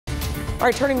All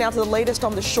right, turning now to the latest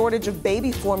on the shortage of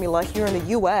baby formula here in the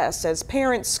U.S. as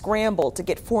parents scramble to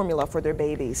get formula for their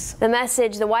babies. The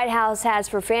message the White House has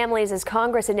for families as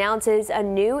Congress announces a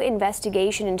new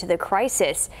investigation into the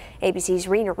crisis. ABC's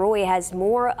Rena Roy has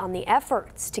more on the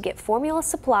efforts to get formula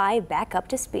supply back up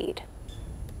to speed.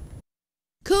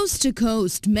 Coast to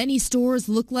coast, many stores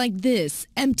look like this,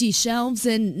 empty shelves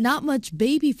and not much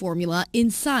baby formula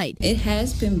in sight. It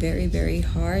has been very, very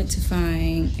hard to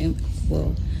find,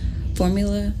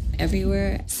 formula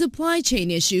everywhere. Supply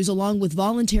chain issues along with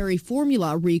voluntary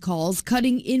formula recalls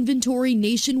cutting inventory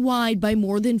nationwide by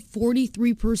more than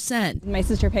 43%. My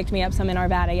sister picked me up some in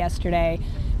Arvada yesterday.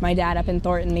 My dad up in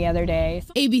Thornton the other day.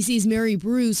 ABC's Mary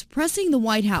Bruce pressing the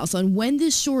White House on when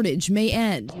this shortage may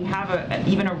end. Do you have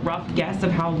even a rough guess of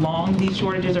how long these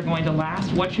shortages are going to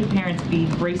last? What should parents be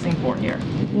bracing for here?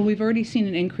 Well, we've already seen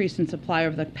an increase in supply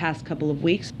over the past couple of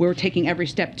weeks. We're taking every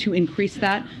step to increase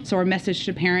that. So our message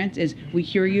to parents is we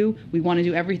hear you. We want to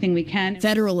do everything we can.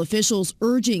 Federal officials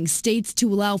urging states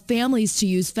to allow families to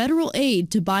use federal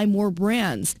aid to buy more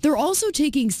brands. They're also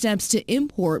taking steps to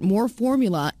import more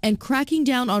formula and cracking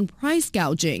down on price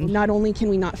gouging. Not only can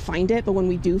we not find it, but when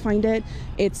we do find it,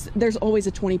 there's always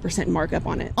a 20% markup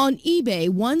on it. On eBay,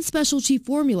 one specialty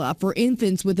formula for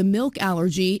infants with a milk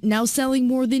allergy now selling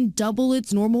more than double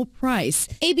its normal price.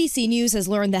 ABC News has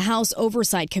learned the House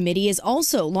Oversight Committee is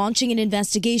also launching an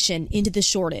investigation into the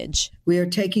shortage. We are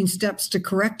taking steps to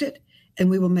correct it, and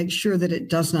we will make sure that it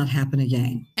does not happen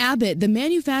again. Abbott, the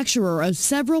manufacturer of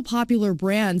several popular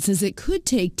brands, says it could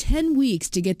take 10 weeks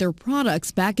to get their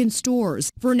products back in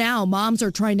stores. For now, moms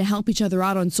are trying to help each other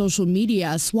out on social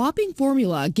media, swapping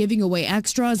formula, giving away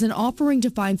extras, and offering to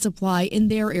find supply in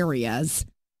their areas.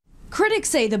 Critics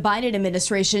say the Biden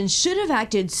administration should have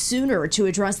acted sooner to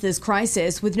address this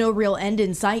crisis. With no real end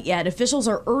in sight yet, officials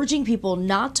are urging people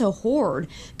not to hoard.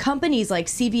 Companies like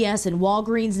CVS and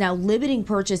Walgreens now limiting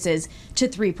purchases to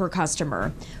 3 per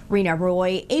customer. Rena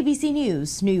Roy, ABC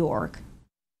News, New York.